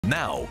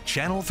Now,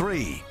 Channel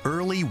 3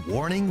 early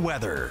warning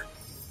weather.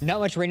 Not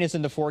much rain is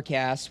in the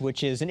forecast,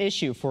 which is an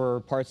issue for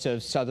parts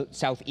of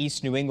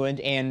southeast New England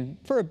and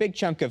for a big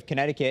chunk of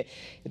Connecticut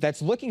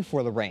that's looking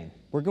for the rain.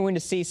 We're going to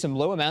see some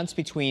low amounts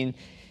between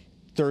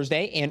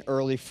Thursday and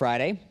early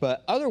Friday,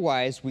 but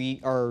otherwise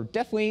we are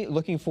definitely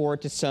looking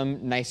forward to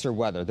some nicer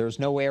weather. There's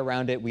no way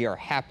around it. We are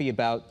happy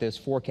about this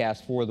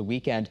forecast for the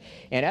weekend.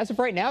 And as of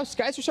right now,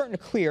 skies are starting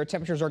to clear.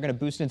 Temperatures are going to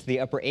boost into the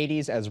upper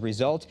 80s as a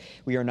result.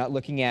 We are not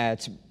looking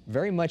at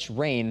very much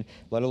rain,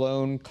 let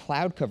alone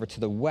cloud cover to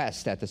the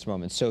west at this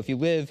moment. So if you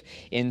live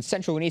in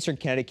central and eastern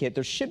Connecticut,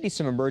 there should be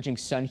some emerging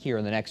sun here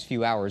in the next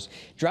few hours.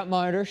 Drought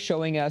monitor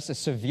showing us a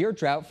severe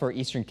drought for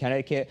eastern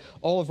Connecticut,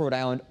 all of Rhode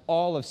Island,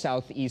 all of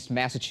southeast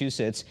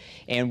Massachusetts,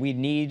 and we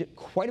need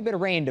quite a bit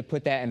of rain to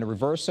put that into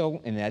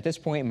reversal. And at this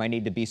point, it might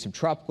need to be some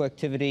tropical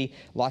activity,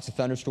 lots of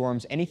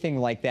thunderstorms, anything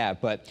like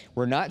that. But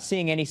we're not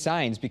seeing any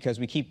signs because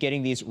we keep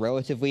getting these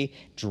relatively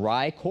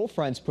dry cold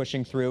fronts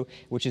pushing through,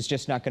 which is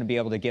just not going to be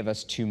able to give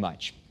us too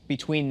much.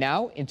 Between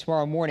now and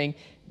tomorrow morning,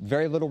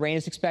 very little rain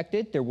is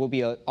expected. There will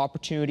be an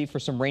opportunity for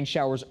some rain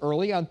showers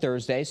early on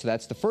Thursday, so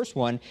that's the first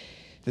one.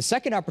 The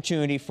second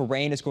opportunity for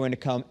rain is going to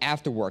come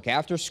after work,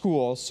 after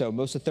school, so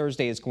most of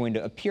Thursday is going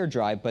to appear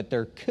dry, but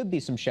there could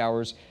be some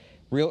showers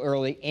real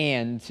early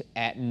and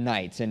at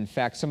night. In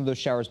fact, some of those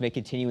showers may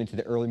continue into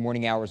the early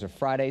morning hours of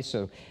Friday.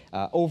 So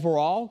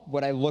overall,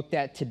 what I looked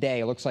at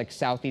today, it looks like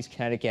southeast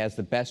Connecticut has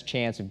the best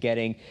chance of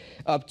getting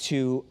up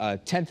to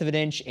 1/10 of an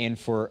inch, and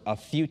for a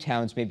few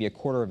towns, maybe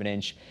 1/4 of an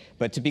inch.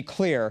 But to be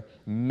clear,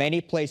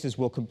 many places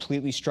will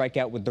completely strike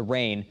out with the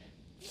rain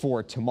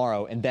for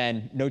tomorrow, and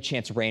then no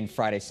chance of rain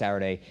Friday,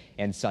 Saturday,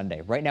 and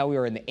Sunday. Right now, we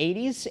are in the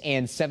 80s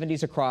and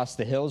 70s across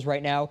the hills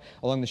right now.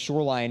 Along the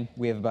shoreline,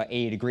 we have about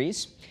 80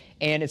 degrees.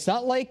 And it's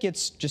not like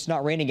it's just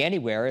not raining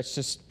anywhere. It's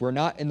just we're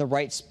not in the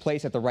right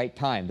place at the right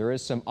time. There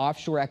is some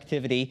offshore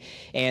activity,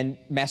 and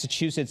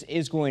Massachusetts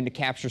is going to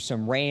capture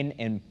some rain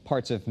in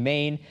parts of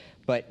Maine,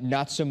 but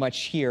not so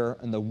much here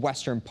in the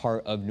western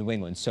part of New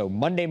England. So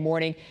Monday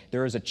morning,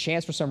 there is a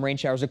chance for some rain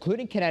showers,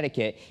 including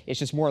Connecticut. It's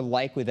just more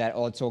likely that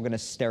it's all going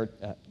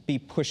to be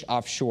pushed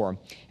offshore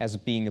as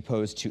being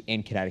opposed to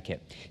in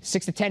Connecticut.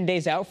 6 to 10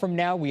 days out from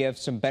now, we have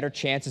some better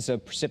chances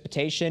of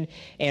precipitation.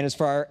 And as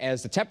far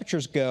as the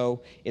temperatures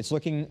go, it's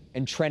looking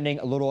and trending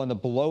a little on the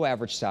below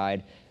average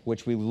side,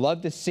 which we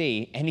love to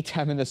see.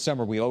 Anytime in the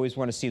summer, we always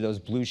want to see those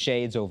blue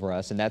shades over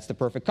us, and that's the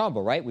perfect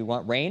combo, right? We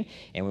want rain,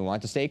 and we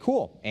want to stay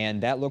cool,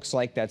 and that looks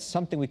like that's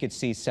something we could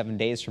see 7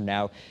 days from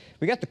now.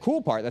 We got the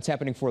cool part that's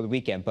happening for the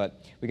weekend,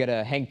 but we got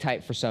to hang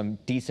tight for some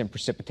decent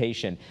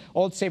precipitation.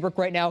 Old Saybrook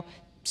right now,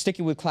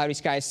 sticking with cloudy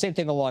skies. Same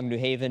thing along New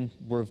Haven.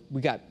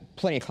 We got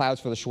plenty of clouds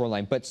for the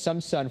shoreline, but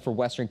some sun for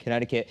western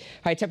Connecticut.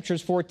 High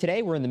temperatures for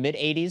today, we're in the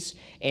mid-80s,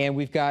 and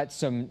we've got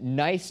some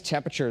nice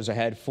temperatures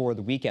ahead for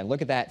the weekend.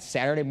 Look at that.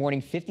 Saturday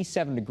morning,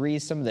 57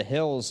 degrees. Some of the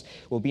hills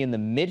will be in the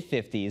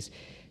mid-50s.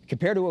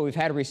 Compared to what we've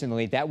had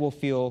recently, that will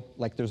feel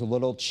like there's a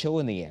little chill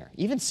in the air.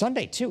 Even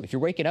Sunday, too. If you're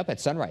waking up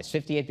at sunrise,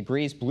 58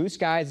 degrees, blue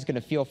skies, is going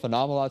to feel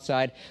phenomenal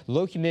outside.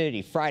 Low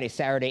humidity Friday,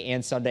 Saturday,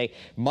 and Sunday.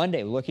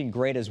 Monday looking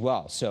great as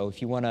well. So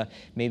if you want to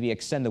maybe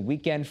extend the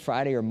weekend,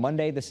 Friday or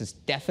Monday, this is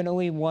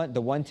definitely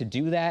the one to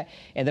do that.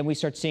 And then we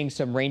start seeing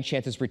some rain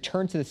chances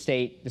return to the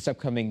state this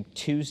upcoming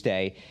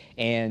Tuesday.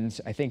 And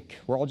I think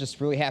we're all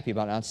just really happy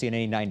about not seeing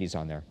any 90s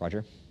on there.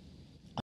 Roger?